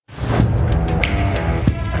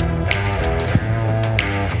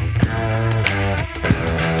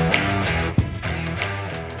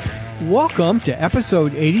Welcome to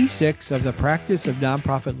episode 86 of the Practice of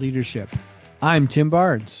Nonprofit Leadership. I'm Tim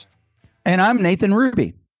Barnes. And I'm Nathan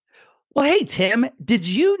Ruby. Well, hey, Tim, did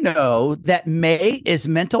you know that May is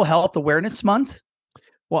Mental Health Awareness Month?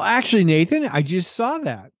 Well, actually, Nathan, I just saw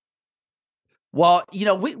that. Well,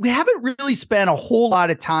 we haven't really spent a whole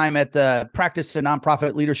lot of time at the Practice of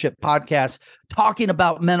Nonprofit Leadership podcast talking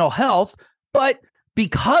about mental health, but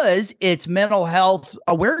because it's Mental Health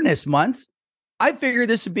Awareness Month, I figure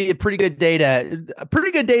this would be a pretty good day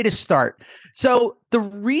to start. So the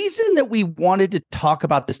reason that we wanted to talk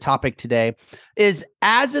about this topic today is,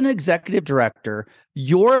 as an executive director,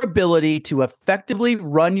 your ability to effectively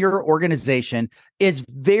run your organization is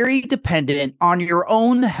very dependent on your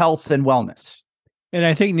own health and wellness. And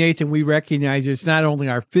I think, Nathan, we recognize it's not only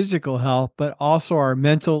our physical health, but also our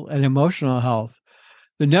mental and emotional health.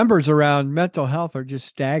 The numbers around mental health are just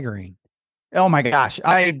staggering. Oh my gosh.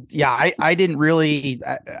 I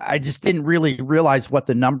just didn't really realize what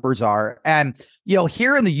the numbers are. And,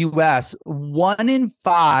 here in the US, 1 in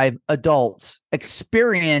 5 adults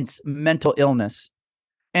experience mental illness,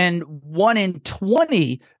 and 1 in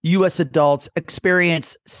 20 US adults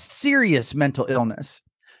experience serious mental illness.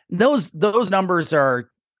 Those numbers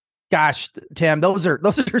are, gosh, Tim, those are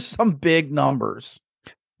some big numbers.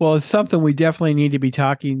 Well, it's something we definitely need to be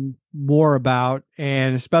talking more about,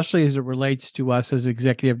 and especially as it relates to us as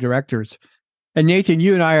executive directors. And Nathan,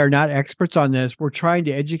 you and I are not experts on this. We're trying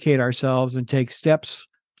to educate ourselves and take steps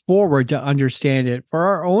forward to understand it for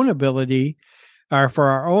our own ability or for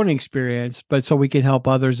our own experience, but so we can help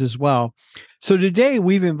others as well. So today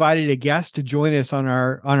we've invited a guest to join us on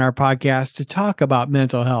our podcast to talk about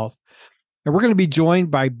mental health. And we're going to be joined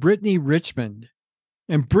by Brittany Richmond.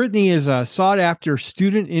 And Brittany is a sought-after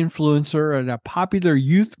student influencer and a popular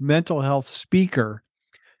youth mental health speaker.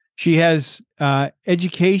 She has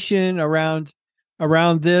education around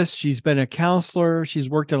this. She's been a counselor. She's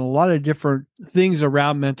worked on a lot of different things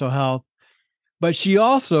around mental health. But she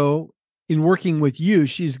also, in working with youth,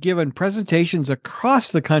 she's given presentations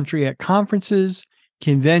across the country at conferences,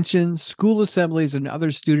 conventions, school assemblies, and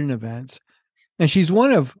other student events. And she's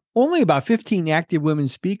one of only about 15 active women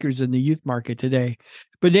speakers in the youth market today.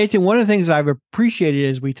 But Nathan, one of the things I've appreciated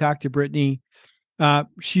as we talked to Brittany,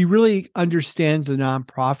 she really understands the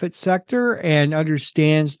nonprofit sector and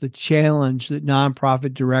understands the challenge that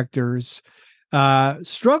nonprofit directors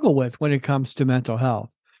struggle with when it comes to mental health.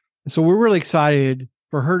 So we're really excited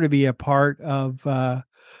for her to be a part of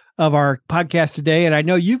our podcast today. And I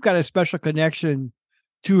know you've got a special connection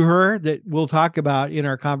to her that we'll talk about in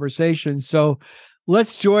our conversation. So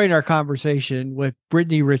let's join our conversation with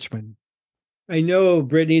Brittany Richmond. I know,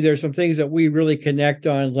 Brittany, there's some things that we really connect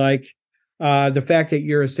on, like the fact that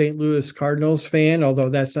you're a St. Louis Cardinals fan,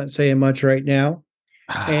 although that's not saying much right now.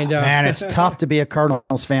 And man, it's tough to be a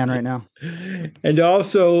Cardinals fan right now. And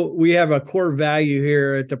also, we have a core value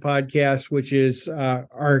here at the podcast, which is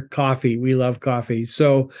our coffee. We love coffee.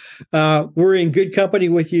 So we're in good company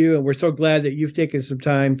with you, and we're so glad that you've taken some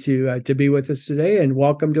time to be with us today. And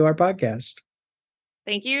welcome to our podcast.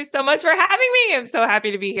 Thank you so much for having me. I'm so happy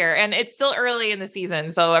to be here. And it's still early in the season,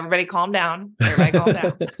 so everybody calm down.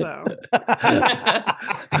 So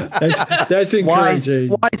that's encouraging.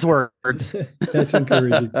 Wise words. That's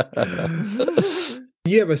encouraging.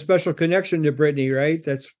 You have a special connection to Brittany, right?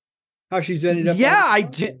 That's how she's ended up. Yeah,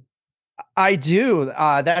 I do.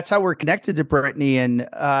 That's how we're connected to Brittany. And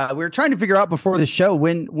we were trying to figure out before the show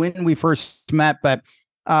when we first met, but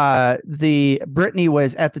Brittany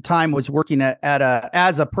was at the time working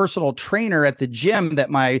as a personal trainer at the gym that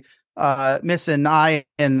my Miss and I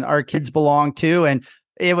and our kids belong to. And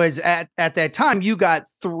it was at that time you got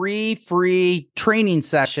 3 free training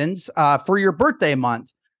sessions for your birthday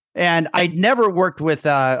month. And I'd never worked with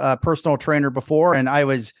a personal trainer before. And I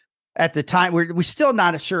was at the time, we're still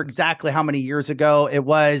not sure exactly how many years ago it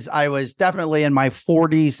was. I was definitely in my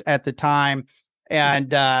 40s at the time.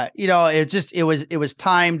 And, it was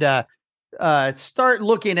time to start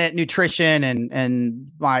looking at nutrition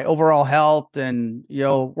and my overall health and,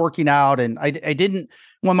 working out. And I didn't,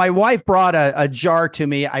 when my wife brought a jar to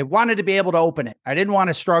me, I wanted to be able to open it. I didn't want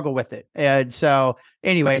to struggle with it. And so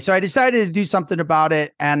anyway, so I decided to do something about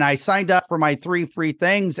it. And I signed up for my 3 free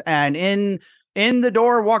things, and in the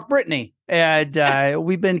door walked Brittany. And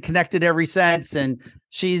we've been connected ever since. And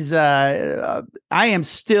she's, I am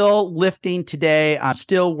still lifting today. I'm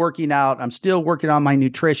still working out. I'm still working on my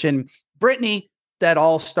nutrition. Brittany, that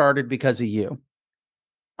all started because of you.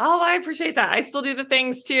 Oh, I appreciate that. I still do the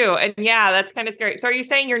things too. And yeah, that's kind of scary. So are you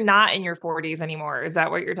saying you're not in your 40s anymore? Is that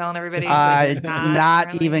what you're telling everybody?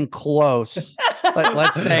 Not even close.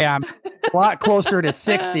 Let's say I'm a lot closer to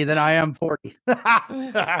 60 than I am 40.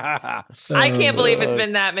 I can't believe it's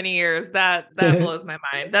been that many years. That blows my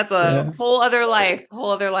mind. That's a whole other life.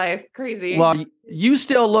 Crazy. Well, you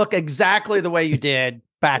still look exactly the way you did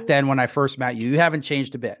back then when I first met you. You haven't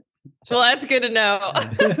changed a bit. So. Well, that's good to know.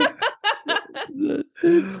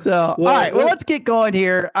 So, all right. Well, let's get going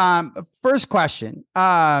here. First question.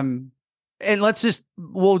 And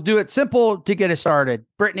we'll do it simple to get us started.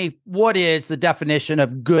 Brittany, what is the definition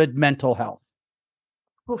of good mental health?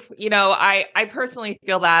 I personally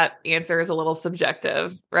feel that answer is a little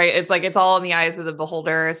subjective, right? It's like, it's all in the eyes of the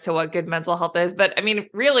beholder as to what good mental health is. But I mean,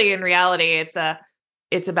 really, in reality, it's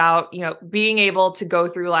about, being able to go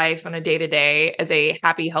through life on a day-to-day as a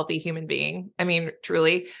happy, healthy human being. I mean,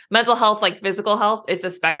 truly, mental health, like physical health, it's a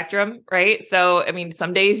spectrum, right? So, I mean,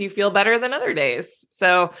 some days you feel better than other days.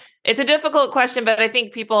 So it's a difficult question, but I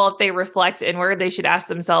think people, if they reflect inward, they should ask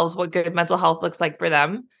themselves what good mental health looks like for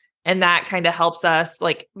them. And that kind of helps us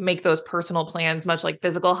like make those personal plans, much like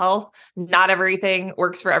physical health. Not everything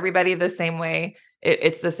works for everybody the same way.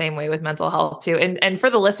 It's the same way with mental health too. And for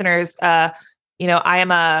the listeners, I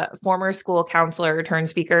am a former school counselor turned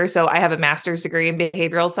speaker. So I have a master's degree in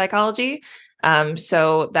behavioral psychology.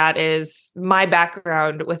 So that is my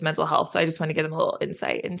background with mental health. So I just want to get them a little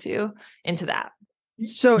insight into that.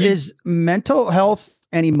 So is mental health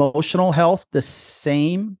and emotional health the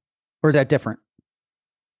same, or is that different?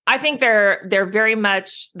 I think they're very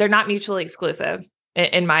much, they're not mutually exclusive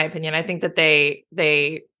in my opinion. I think that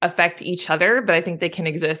they affect each other, but I think they can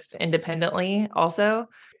exist independently also.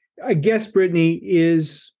 I guess, Brittany,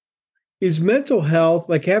 is mental health,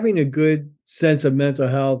 like having a good sense of mental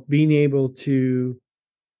health, being able to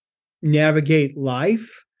navigate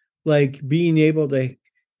life, like being able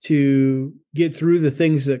to get through the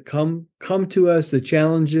things that come to us, the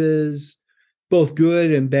challenges, both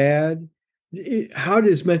good and bad. How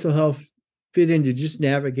does mental health fit into just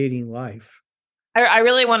navigating life? I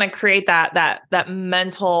really want to create that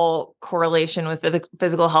mental correlation with the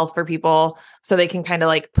physical health for people so they can kind of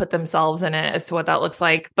like put themselves in it as to what that looks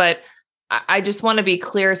like. But I just want to be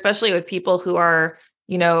clear, especially with people who are,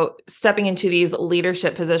 stepping into these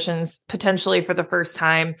leadership positions potentially for the first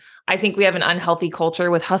time. I think we have an unhealthy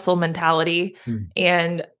culture with hustle mentality.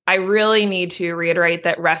 And I really need to reiterate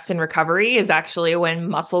that rest and recovery is actually when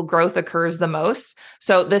muscle growth occurs the most.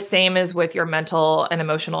 So the same is with your mental and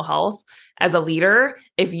emotional health. As a leader,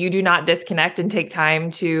 if you do not disconnect and take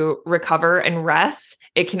time to recover and rest,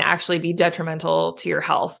 it can actually be detrimental to your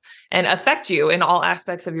health and affect you in all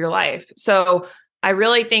aspects of your life. So I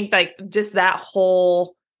really think like just that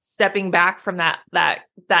whole stepping back from that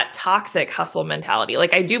toxic hustle mentality.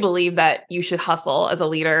 Like I do believe that you should hustle as a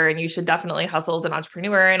leader and you should definitely hustle as an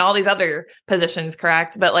entrepreneur and all these other positions,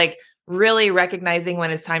 correct? But like really recognizing when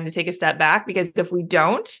it's time to take a step back, because if we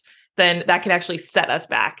don't, then that can actually set us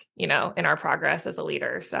back, in our progress as a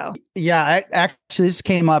leader. So, yeah, actually, this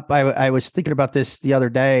came up. I was thinking about this the other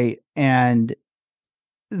day, and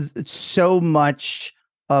so much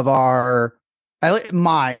of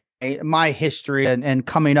my history and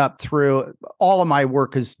coming up through all of my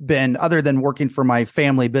work has been, other than working for my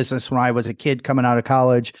family business when I was a kid coming out of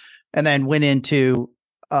college, and then went into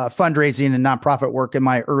fundraising and nonprofit work in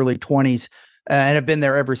my early 20s, and have been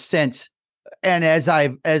there ever since. And as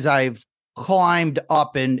I've climbed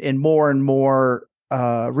up in more and more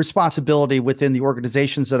responsibility within the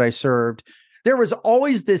organizations that I served, there was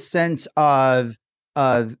always this sense of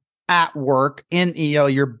at work, in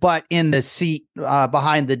your butt in the seat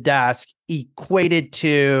behind the desk equated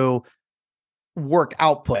to work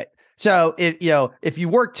output. So if you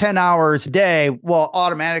work 10 hours a day, well,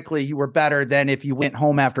 automatically you were better than if you went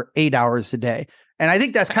home after 8 hours a day. And I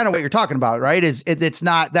think that's kind of what you're talking about, right? That's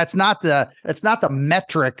not the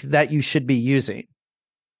metric that you should be using.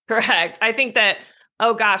 Correct. I think that,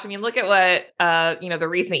 oh gosh, I mean, look at what, the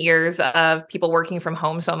recent years of people working from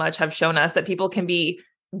home so much have shown us that people can be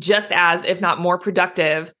just as, if not more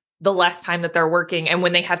productive, the less time that they're working. And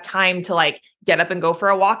when they have time to like get up and go for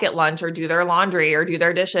a walk at lunch or do their laundry or do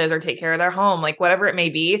their dishes or take care of their home, like whatever it may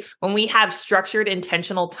be, when we have structured,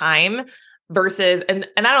 intentional time versus, and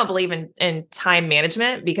I don't believe in time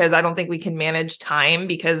management, because I don't think we can manage time,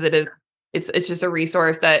 because it's just a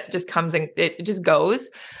resource that just comes and it just goes.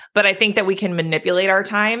 But I think that we can manipulate our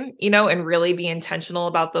time, and really be intentional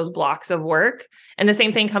about those blocks of work. And the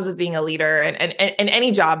same thing comes with being a leader and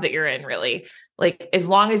any job that you're in, really. Like, as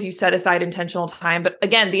long as you set aside intentional time, but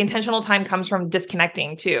again, the intentional time comes from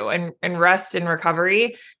disconnecting too, and rest and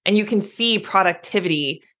recovery. And you can see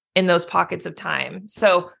productivity in those pockets of time.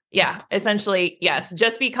 So Yeah, essentially, yes.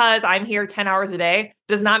 Just because I'm here 10 hours a day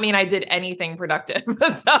does not mean I did anything productive.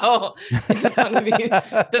 So it just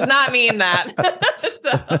does not mean that.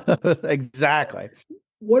 So. Exactly.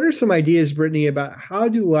 What are some ideas, Brittany, about how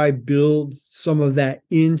do I build some of that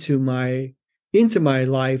into my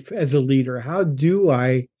life as a leader? How do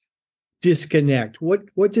I disconnect?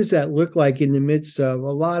 What does that look like in the midst of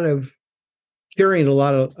a lot of carrying a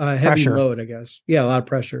lot of heavy Pressure. load, I guess. Yeah, a lot of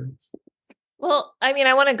pressure. Well, I mean,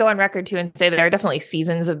 I want to go on record too and say there are definitely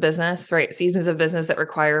seasons of business, right? Seasons of business that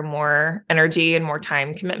require more energy and more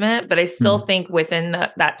time commitment. But I still think within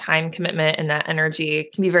that time commitment and that energy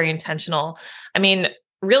it can be very intentional. I mean,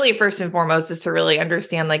 really, first and foremost is to really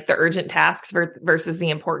understand like the urgent tasks versus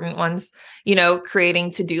the important ones,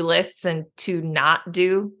 creating to-do lists and to not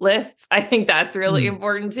do lists. I think that's really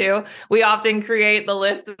important too. We often create the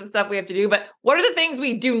list of stuff we have to do, but what are the things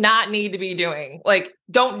we do not need to be doing? Like,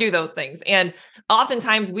 don't do those things. And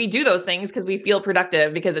oftentimes we do those things because we feel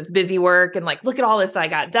productive because it's busy work and like, look at all this I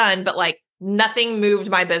got done, but like nothing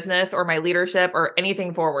moved my business or my leadership or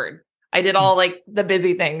anything forward. I did all like the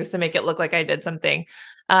busy things to make it look like I did something.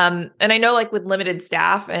 And I know like with limited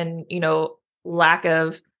staff and, lack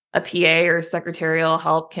of a PA or secretarial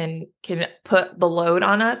help can put the load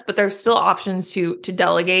on us, but there's still options to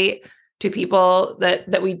delegate to people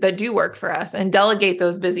that do work for us and delegate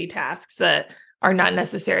those busy tasks that are not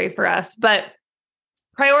necessary for us. But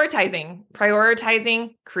prioritizing,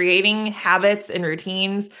 creating habits and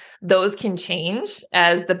routines, those can change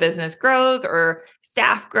as the business grows or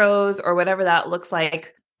staff grows or whatever that looks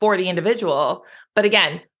like for the individual. But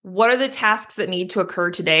again, what are the tasks that need to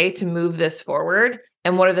occur today to move this forward?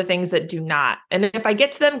 And what are the things that do not? And if I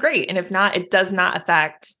get to them, great. And if not, it does not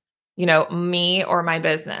affect, me or my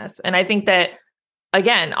business. And I think that,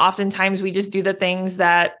 again, oftentimes we just do the things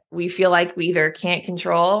that we feel like we either can't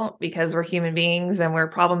control because we're human beings and we're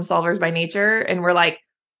problem solvers by nature. And we're like,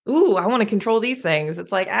 ooh, I want to control these things.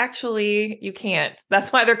 It's like, actually, you can't.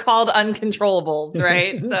 That's why they're called uncontrollables,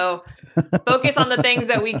 right? So focus on the things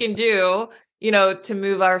that we can do, to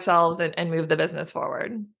move ourselves and move the business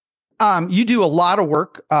forward. You do a lot of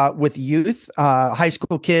work with youth, high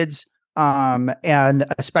school kids, and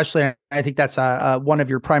especially, I think that's one of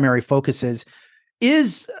your primary focuses.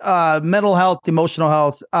 Is mental health, emotional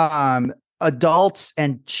health, adults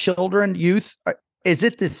and children, youth, is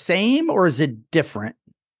it the same or is it different?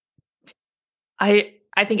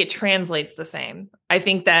 I think it translates the same. I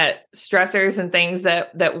think that stressors and things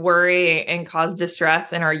that worry and cause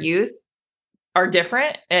distress in our youth are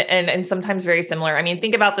different and sometimes very similar. I mean,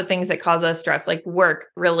 think about the things that cause us stress, like work,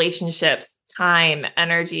 relationships, time,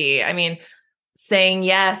 energy. I mean, saying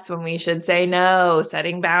yes when we should say no,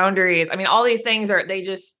 setting boundaries. I mean, all these things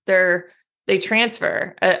they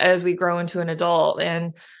transfer as we grow into an adult.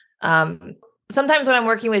 And sometimes when I'm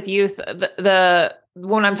working with youth,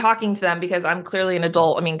 when I'm talking to them, because I'm clearly an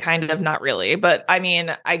adult, I mean, kind of, not really, but I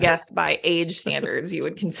mean, I guess by age standards, you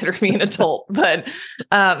would consider me an adult, but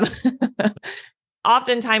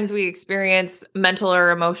oftentimes we experience mental or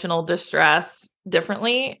emotional distress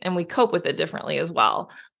differently, and we cope with it differently as well.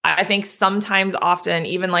 I think sometimes, often,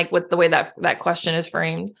 even like with the way that question is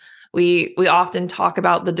framed, we often talk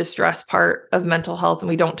about the distress part of mental health, and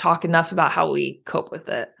we don't talk enough about how we cope with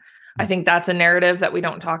it. I think that's a narrative that we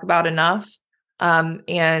don't talk about enough.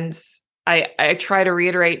 And I try to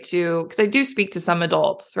reiterate too, because I do speak to some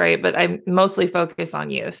adults, right? But I mostly focus on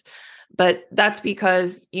youth. But that's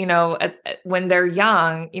because, when they're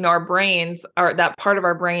young, our brains are that part of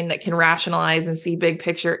our brain that can rationalize and see big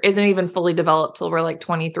picture isn't even fully developed till we're like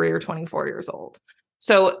 23 or 24 years old.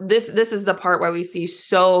 So this is the part where we see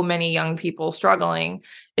so many young people struggling,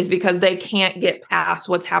 is because they can't get past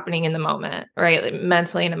what's happening in the moment, right? Like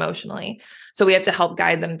mentally and emotionally. So we have to help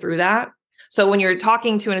guide them through that. So when you're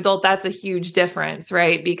talking to an adult, that's a huge difference,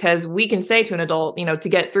 right? Because we can say to an adult, to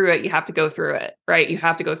get through it, you have to go through it, right? You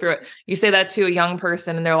have to go through it. You say that to a young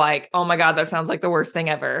person and they're like, oh my God, that sounds like the worst thing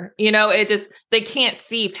ever. They can't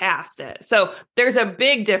see past it. So there's a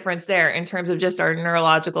big difference there in terms of just our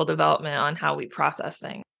neurological development on how we process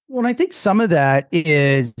things. Well, I think some of that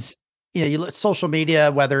is, you look at social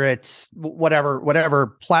media, whether it's whatever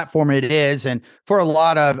platform it is. And for a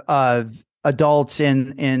lot of adults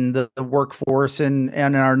in the workforce and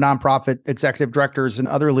our nonprofit executive directors and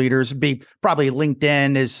other leaders, probably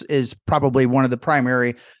LinkedIn is probably one of the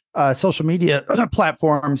primary social media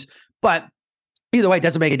platforms. But either way, it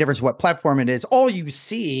doesn't make a difference what platform it is. All you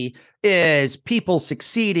see is people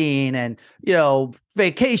succeeding and,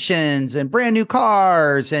 vacations and brand new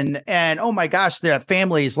cars and oh my gosh, their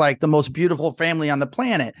family is like the most beautiful family on the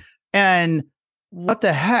planet. And what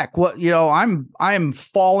the heck? What, I'm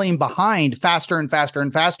falling behind faster and faster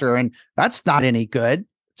and faster, and that's not any good.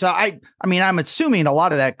 So I mean, I'm assuming a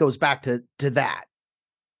lot of that goes back to that.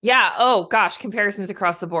 Yeah. Oh gosh, comparisons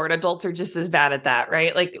across the board. Adults are just as bad at that,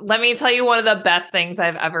 right? Like, let me tell you, one of the best things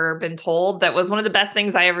I've ever been told, that was one of the best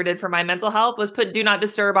things I ever did for my mental health, was put do not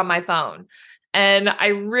disturb on my phone. And I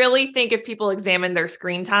really think if people examine their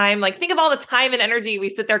screen time, like think of all the time and energy we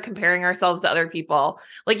sit there comparing ourselves to other people.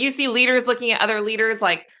 Like you see leaders looking at other leaders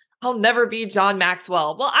like, I'll never be John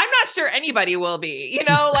Maxwell. Well, I'm not sure anybody will be,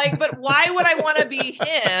 but why would I want to be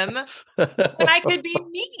him when I could be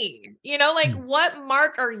me? What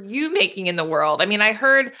mark are you making in the world? I mean, I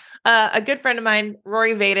heard a good friend of mine,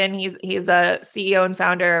 Rory Vaden, he's the CEO and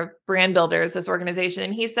founder of Brand Builders, this organization.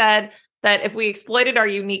 And he said that if we exploited our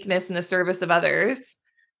uniqueness in the service of others,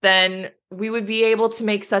 then we would be able to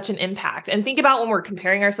make such an impact. And think about when we're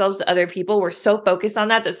comparing ourselves to other people, we're so focused on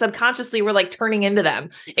that subconsciously we're like turning into them.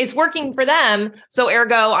 It's working for them, so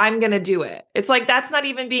ergo, I'm going to do it. It's like, that's not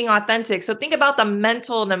even being authentic. So think about the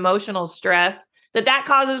mental and emotional stress that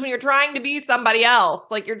causes when you're trying to be somebody else.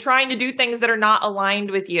 Like you're trying to do things that are not aligned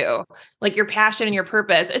with you, like your passion and your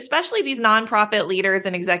purpose, especially these nonprofit leaders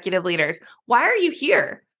and executive leaders. Why are you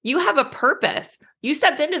here? You have a purpose. You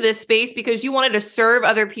stepped into this space because you wanted to serve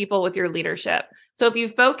other people with your leadership. So if you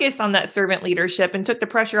focus on that servant leadership and took the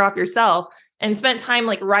pressure off yourself and spent time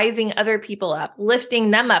like rising other people up, lifting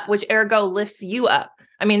them up, which ergo lifts you up.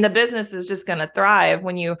 I mean, the business is just going to thrive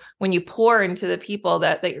when you pour into the people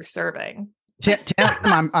that you're serving. Tim,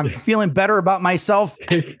 I'm feeling better about myself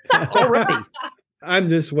already. I'm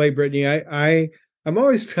this way, Brittany. I'm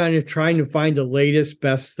always kind of trying to find the latest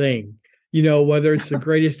best thing. Whether it's the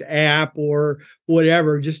greatest app or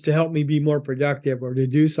whatever, just to help me be more productive or to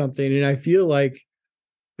do something. And I feel like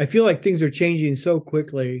things are changing so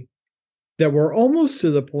quickly that we're almost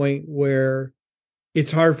to the point where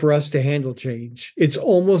it's hard for us to handle change. It's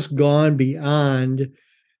almost gone beyond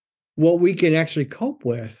what we can actually cope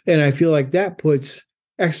with. And I feel like that puts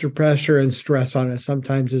extra pressure and stress on us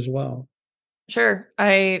sometimes as well. Sure.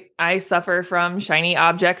 I suffer from shiny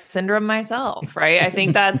object syndrome myself, right? I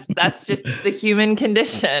think that's just the human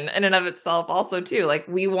condition in and of itself also too. Like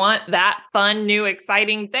we want that fun, new,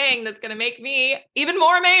 exciting thing that's going to make me even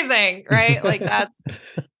more amazing, right? Like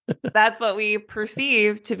that's what we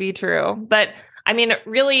perceive to be true. But I mean,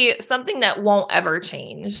 really something that won't ever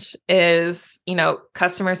change is,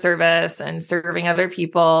 customer service and serving other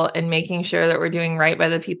people and making sure that we're doing right by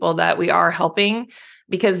the people that we are helping.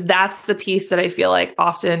 Because that's the piece that I feel like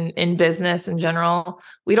often in business in general,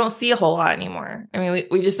 we don't see a whole lot anymore. I mean,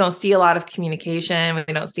 we just don't see a lot of communication.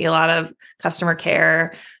 We don't see a lot of customer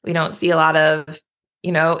care. We don't see a lot of,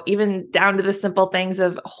 even down to the simple things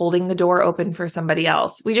of holding the door open for somebody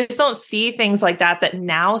else. We just don't see things like that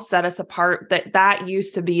now set us apart, that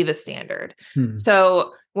used to be the standard.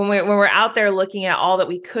 So when we're out there looking at all that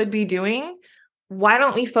we could be doing, why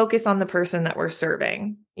don't we focus on the person that we're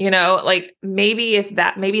serving? Maybe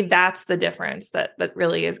that's the difference that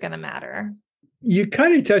really is going to matter. You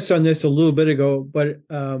kind of touched on this a little bit ago, but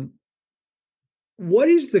what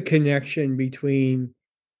is the connection between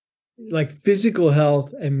like physical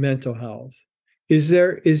health and mental health? Is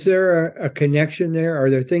there a connection there? Are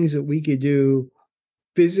there things that we could do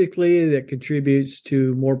physically that contributes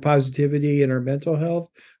to more positivity in our mental health?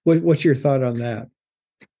 What's your thought on that?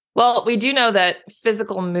 Well, we do know that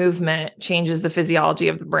physical movement changes the physiology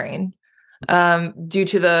of the brain due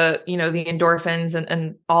to the endorphins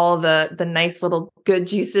and all the nice little good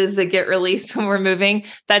juices that get released when we're moving.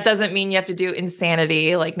 That doesn't mean you have to do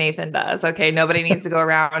insanity like Nathan does. Okay. Nobody needs to go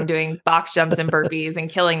around doing box jumps and burpees and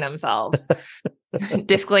killing themselves.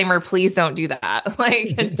 Disclaimer, please don't do that.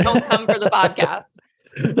 Don't come for the podcast.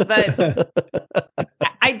 But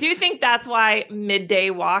I do think that's why midday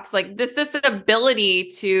walks, like this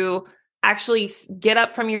ability to actually get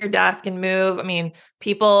up from your desk and move. I mean,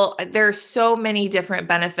 there are so many different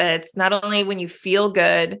benefits, not only when you feel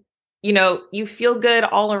good, you feel good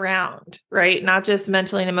all around, right? Not just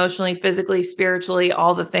mentally and emotionally, physically, spiritually,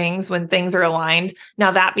 all the things when things are aligned.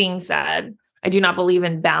 Now, that being said, I do not believe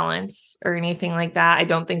in balance or anything like that. I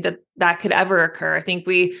don't think that could ever occur. I think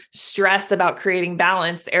we stress about creating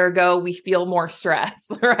balance, ergo we feel more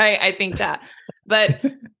stress, right? I think that. But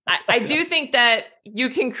I do think that you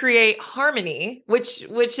can create harmony, which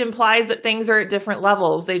implies that things are at different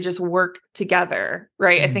levels. They just work together,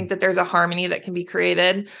 right? I think that there's a harmony that can be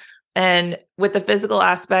created. And with the physical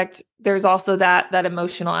aspect, there's also that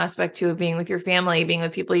emotional aspect too, of being with your family, being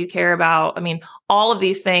with people you care about. I mean, all of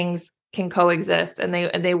these things can coexist and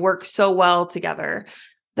they work so well together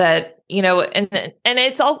that, and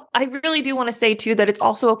it's all, I really do want to say too, that it's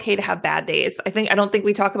also okay to have bad days. I don't think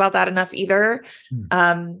we talk about that enough either.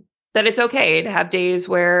 That it's okay to have days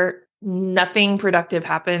where nothing productive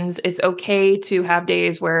happens. It's okay to have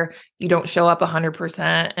days where you don't show up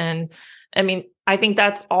 100%. And I mean, I think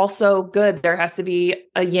that's also good. There has to be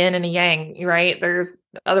a yin and a yang, right?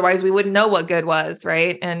 Otherwise we wouldn't know what good was,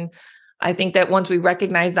 right? And I think that once we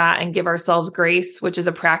recognize that and give ourselves grace, which is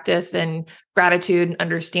a practice in gratitude and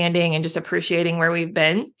understanding and just appreciating where we've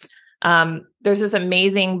been. There's this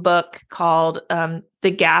amazing book called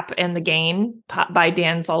The Gap and the Gain by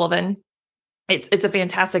Dan Sullivan. It's a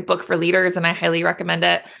fantastic book for leaders, and I highly recommend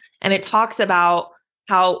it. And it talks about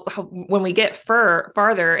how when we get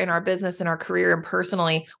farther in our business and our career and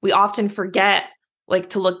personally, we often forget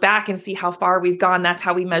to look back and see how far we've gone. That's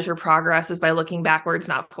how we measure progress, is by looking backwards,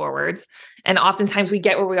 not forwards. And oftentimes we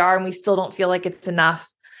get where we are and we still don't feel like it's enough,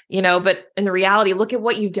 but in the reality, look at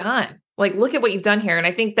what you've done. Look at what you've done here. And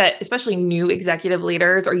I think that especially new executive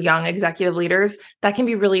leaders or young executive leaders, that can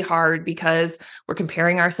be really hard because we're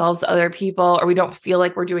comparing ourselves to other people, or we don't feel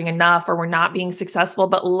like we're doing enough, or we're not being successful.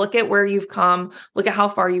 But look at where you've come. Look at how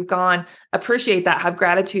far you've gone. Appreciate that. Have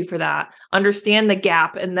gratitude for that. Understand the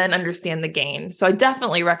gap and then understand the gain. So I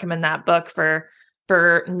definitely recommend that book for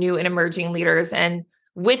new and emerging leaders. And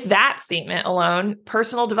with that statement alone,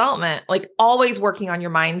 personal development, always working on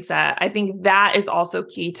your mindset. I think that is also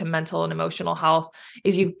key to mental and emotional health,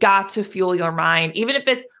 is you've got to fuel your mind, even if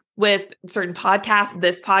it's with certain podcasts,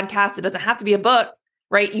 this podcast, it doesn't have to be a book,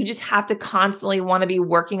 right? You just have to constantly want to be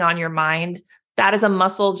working on your mind. That is a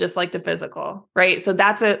muscle, just like the physical, right? So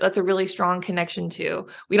that's a really strong connection too.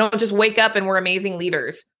 We don't just wake up and we're amazing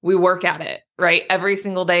leaders. We work at it, right? Every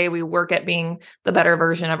single day we work at being the better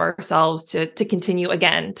version of ourselves to continue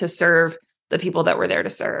again to serve the people that we're there to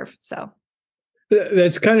serve. So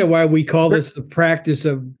that's kind of why we call this the practice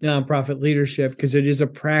of nonprofit leadership, because it is a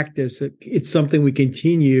practice. It's something we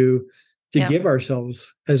continue to give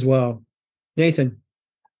ourselves as well. Nathan.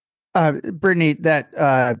 Brittany, that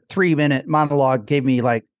 3-minute monologue gave me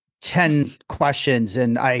 10 questions,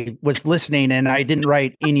 and I was listening and I didn't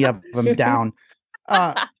write any of them down.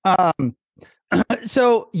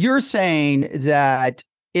 So you're saying that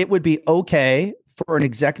it would be okay for an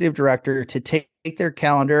executive director to take their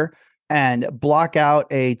calendar and block out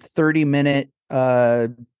a 30-minute,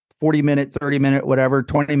 40-minute, 30-minute, whatever,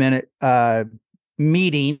 20-minute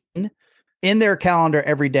meeting in their calendar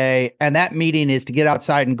every day. And that meeting is to get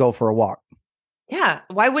outside and go for a walk. Yeah.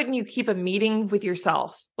 Why wouldn't you keep a meeting with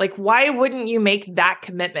yourself? Why wouldn't you make that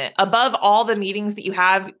commitment above all the meetings that you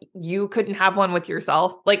have? You couldn't have one with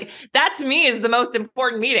yourself. That to me is the most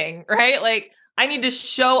important meeting, right? I need to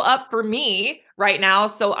show up for me right now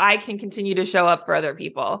so I can continue to show up for other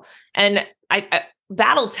people. And I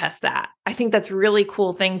battle test that. I think that's a really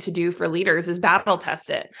cool thing to do for leaders, is battle test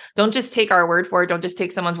it. Don't just take our word for it. Don't just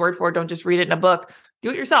take someone's word for it. Don't just read it in a book. Do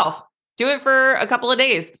it yourself. Do it for a couple of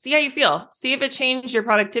days. See how you feel. See if it changed your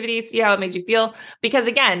productivity. See how it made you feel. Because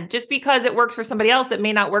again, just because it works for somebody else, it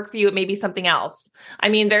may not work for you. It may be something else. I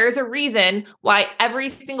mean, there's a reason why every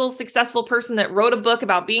single successful person that wrote a book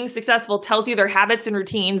about being successful tells you their habits and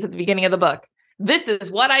routines at the beginning of the book. This is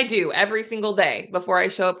what I do every single day before I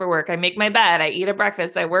show up for work. I make my bed, I eat a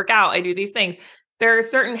breakfast, I work out, I do these things. There are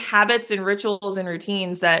certain habits and rituals and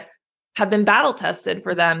routines that have been battle tested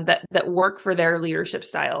for them that work for their leadership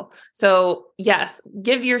style. So yes,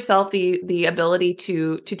 give yourself the ability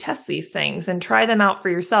to test these things and try them out for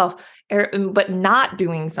yourself, but not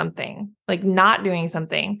doing something.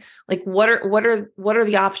 What are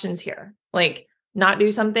the options here? Not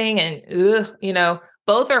do something and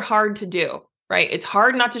both are hard to do. Right. It's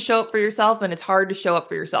hard not to show up for yourself, and it's hard to show up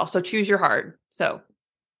for yourself. So choose your hard. So.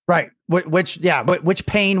 Right. Which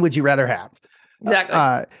pain would you rather have?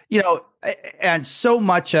 Exactly. And so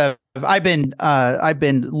much of I've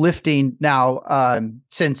been lifting now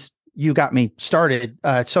since you got me started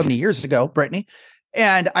so many years ago, Brittany,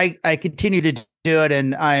 and I continue to do it.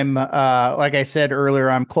 And I'm like I said earlier,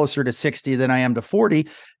 I'm closer to 60 than I am to 40,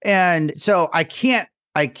 and so I can't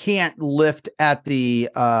lift at the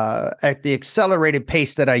accelerated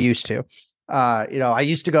pace that I used to. I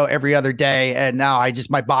used to go every other day, and now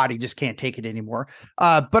my body just can't take it anymore.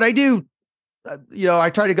 But I do, I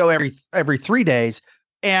try to go every 3 days,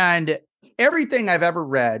 and everything I've ever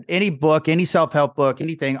read, any book, any self-help book,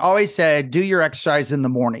 anything, always said, do your exercise in the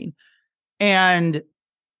morning. And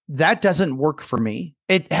that doesn't work for me.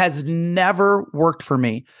 It has never worked for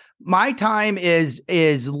me. My time is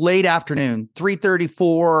late afternoon, 3:30,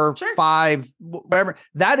 4, 5, whatever.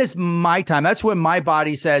 That is my time. That's when my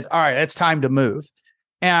body says, all right, it's time to move.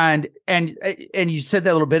 And you said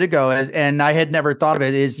that a little bit ago, and I had never thought of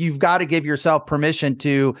it, is you've got to give yourself permission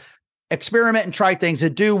to experiment and try things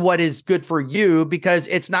and do what is good for you, because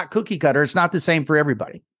it's not cookie cutter. It's not the same for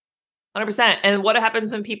everybody. 100%. And what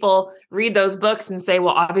happens when people read those books and say,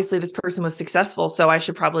 well, obviously this person was successful, so I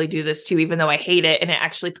should probably do this too, even though I hate it and it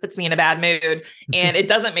actually puts me in a bad mood and it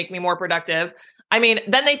doesn't make me more productive. I mean,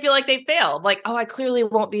 then they feel like they failed. Like, oh, I clearly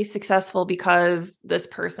won't be successful because this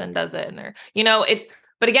person does it. And they're,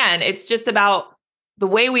 but again, it's just about the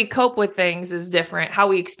way we cope with things is different. How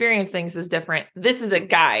we experience things is different. This is a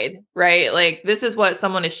guide, right? Like, this is what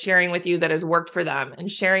someone is sharing with you that has worked for them,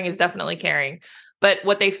 and sharing is definitely caring. But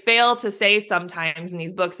what they fail to say sometimes in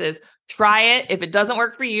these books is try it. If it doesn't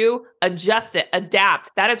work for you, adjust it,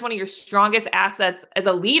 adapt. That is one of your strongest assets as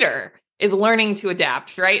a leader, is learning to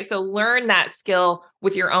adapt, right? So learn that skill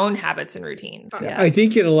with your own habits and routines. Yeah. I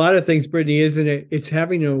think in a lot of things, Brittany, isn't it? It's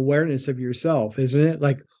having an awareness of yourself, isn't it?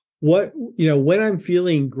 Like when I'm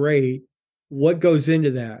feeling great, what goes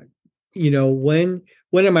into that? When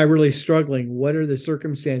am I really struggling? What are the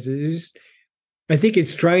circumstances? I think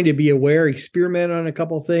it's trying to be aware, experiment on a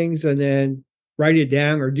couple of things, and then write it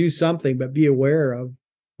down or do something, but be aware of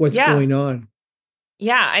what's going on.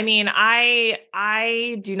 Yeah. I mean,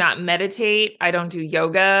 I do not meditate. I don't do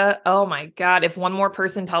yoga. Oh my God. If one more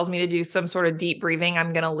person tells me to do some sort of deep breathing,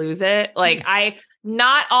 I'm going to lose it. Like,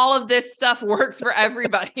 not all of this stuff works for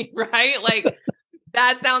everybody, right? Like,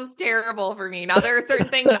 that sounds terrible for me. Now, there are certain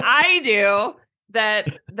things I do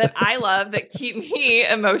that I love that keep me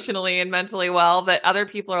emotionally and mentally well, that other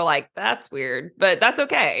people are like, that's weird, but that's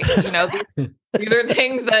okay. These are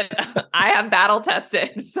things that I have battle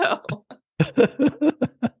tested. So.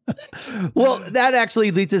 Well, that actually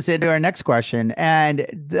leads us into our next question. And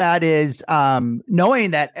that is,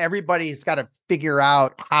 knowing that everybody's got to figure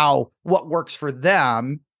out what works for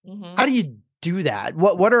them. Mm-hmm. How do you do that?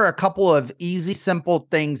 What are a couple of easy, simple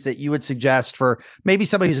things that you would suggest for maybe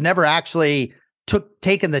somebody who's never actually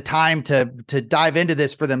taken the time to dive into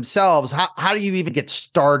this for themselves? How do you even get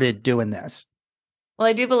started doing this? Well,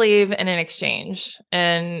 I do believe in an exchange.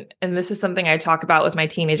 And this is something I talk about with my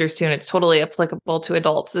teenagers too, and it's totally applicable to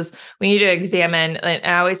adults, is we need to examine, and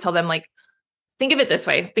I always tell them, like, think of it this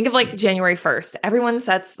way. Think of like January 1st. Everyone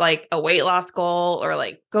sets like a weight loss goal, or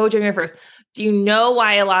like, go January 1st. Do you know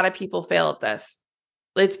why a lot of people fail at this?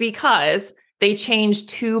 It's because they change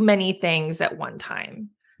too many things at one time.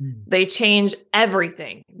 They change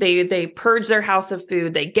everything. They purge their house of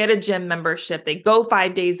food. They get a gym membership. They go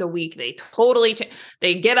 5 days a week. They totally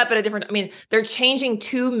they get up at a different, they're changing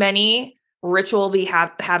too many ritual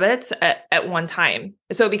habits at one time.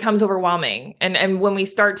 So it becomes overwhelming. And when we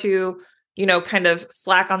start to, kind of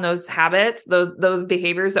slack on those habits, those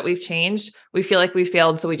behaviors that we've changed, we feel like we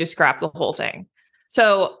failed. So we just scrap the whole thing.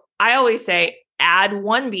 So I always say, add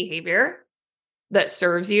one behavior that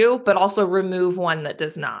serves you, but also remove one that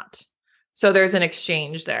does not. So there's an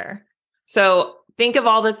exchange there. So think of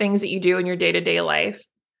all the things that you do in your day-to-day life.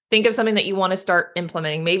 Think of something that you want to start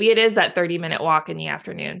implementing. Maybe it is that 30-minute walk in the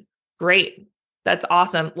afternoon. Great. That's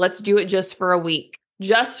awesome. Let's do it just for a week.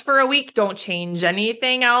 Just for a week. Don't change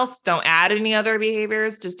anything else. Don't add any other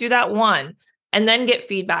behaviors. Just do that one, and then get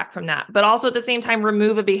feedback from that. But also at the same time,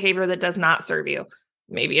 remove a behavior that does not serve you.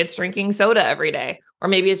 Maybe it's drinking soda every day, or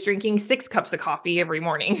maybe it's drinking 6 cups of coffee every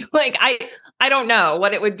morning. Like, I don't know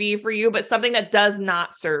what it would be for you, but something that does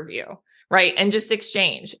not serve you, right? And just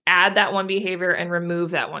exchange, add that one behavior and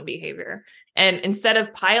remove that one behavior. And instead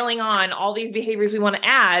of piling on all these behaviors we want to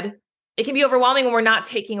add, it can be overwhelming when we're not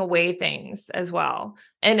taking away things as well.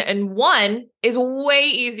 And one is way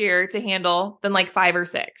easier to handle than like 5 or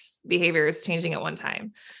 6 behaviors changing at one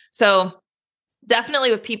time. So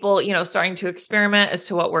definitely with people, starting to experiment as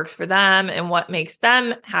to what works for them and what makes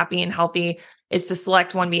them happy and healthy, is to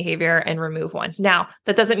select one behavior and remove one. Now,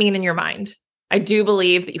 that doesn't mean in your mind. I do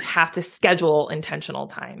believe that you have to schedule intentional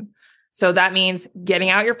time. So that means getting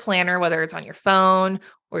out your planner, whether it's on your phone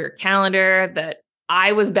or your calendar, that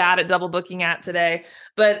I was bad at double booking at today,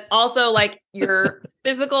 but also like your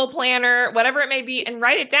physical planner, whatever it may be, and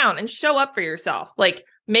write it down and show up for yourself. Like,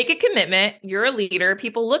 make a commitment. You're a leader.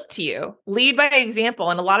 People look to you. Lead by example.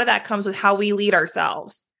 And a lot of that comes with how we lead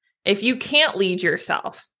ourselves. If you can't lead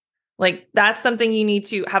yourself, like, that's something you need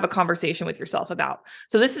to have a conversation with yourself about.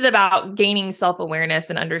 So this is about gaining self-awareness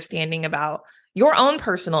and understanding about your own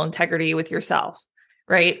personal integrity with yourself,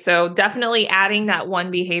 right? So definitely adding that one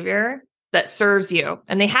behavior that serves you,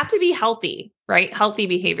 and they have to be healthy, right? Healthy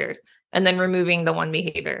behaviors, and then removing the one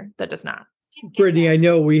behavior that does not. Brittany, I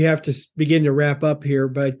know we have to begin to wrap up here,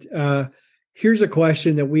 but here's a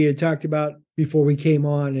question that we had talked about before we came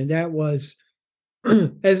on, and that was,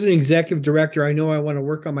 as an executive director, I know I want to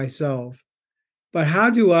work on myself, but how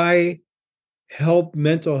do I help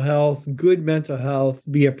mental health, good mental health,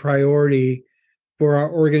 be a priority for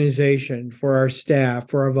our organization, for our staff,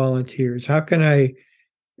 for our volunteers? How can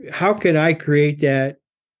I create that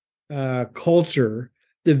culture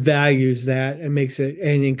that values that and makes it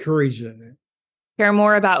and encourages it? Care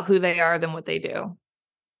more about who they are than what they do.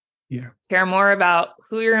 Yeah. Care more about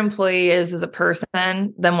who your employee is as a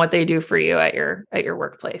person than what they do for you at your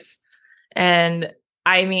workplace. And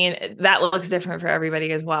I mean, that looks different for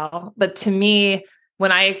everybody as well. But to me,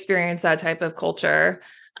 when I experience that type of culture,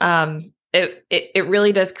 it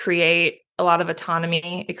really does create a lot of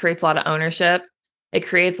autonomy. It creates a lot of ownership. It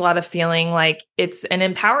creates a lot of feeling like it's and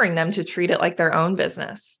empowering them to treat it like their own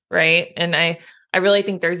business. Right. And I really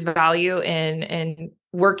think there's value in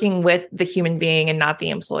working with the human being and not the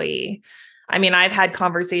employee. I mean, I've had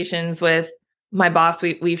conversations with my boss.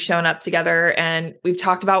 We've shown up together and we've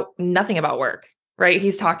talked about nothing about work, right?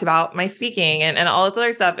 He's talked about my speaking and all this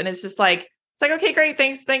other stuff. And it's just like, okay, great.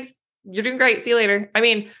 Thanks. You're doing great. See you later. I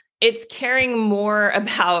mean, it's caring more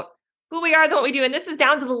about who we are than what we do. And this is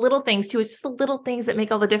down to the little things too. It's just the little things that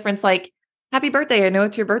make all the difference. Like, happy birthday. I know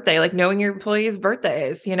it's your birthday. Like knowing your employees'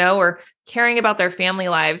 birthdays, or caring about their family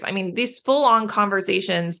lives. I mean, these full-on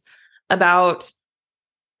conversations about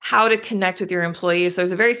how to connect with your employees.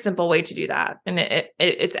 There's a very simple way to do that. And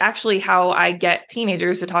it's actually how I get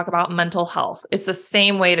teenagers to talk about mental health. It's the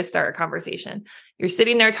same way to start a conversation. You're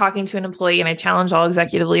sitting there talking to an employee, and I challenge all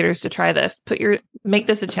executive leaders to try this. Make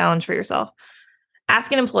this a challenge for yourself.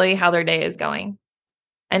 Ask an employee how their day is going.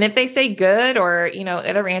 And if they say good or,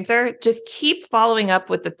 it'll answer, just keep following up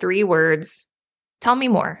with the 3 words, tell me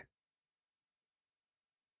more.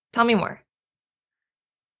 Tell me more.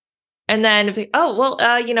 And then,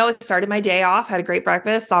 I started my day off, had a great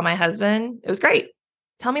breakfast, saw my husband. It was great.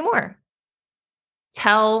 Tell me more.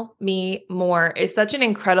 Tell me more is such an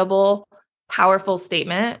incredible, powerful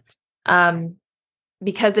statement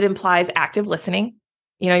because it implies active listening.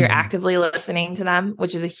 You're actively listening to them,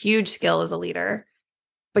 which is a huge skill as a leader.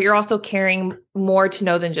 But you're also caring more to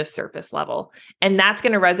know than just surface level. And that's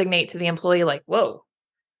going to resonate to the employee like, whoa,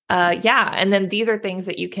 yeah. And then these are things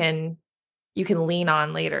that you can lean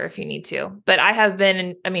on later if you need to. But I have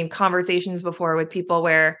been in, conversations before with people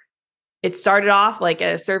where it started off like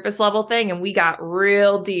a surface level thing and we got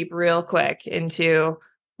real deep, real quick into,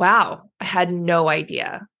 wow, I had no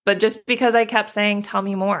idea. But just because I kept saying, tell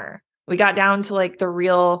me more, we got down to like the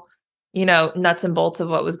real nuts and bolts of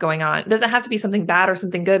what was going on. It doesn't have to be something bad or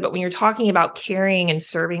something good, but when you're talking about caring and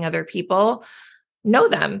serving other people, know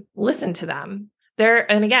them, listen to them.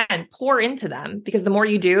 And again, pour into them, because the more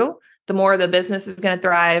you do, the more the business is going to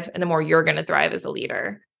thrive and the more you're going to thrive as a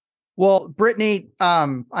leader. Well, Brittany,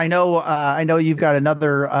 I know you've got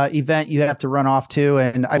another event you have to run off to,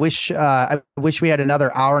 and I wish we had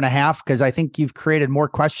another hour and a half, because I think you've created more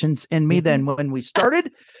questions in me than when we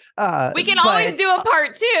started. We can always do a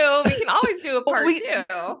part 2. We can always do a part 2.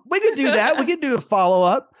 We can do that. We can do a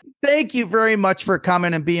follow-up. Thank you very much for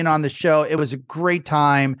coming and being on the show. It was a great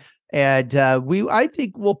time. And I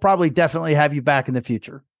think we'll probably definitely have you back in the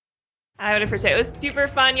future. I would appreciate it. It was super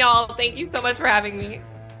fun, y'all. Thank you so much for having me.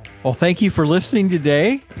 Well, thank you for listening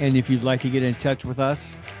today. And if you'd like to get in touch with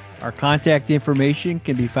us, our contact information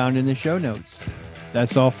can be found in the show notes.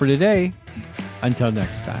 That's all for today. Until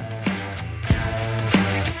next time.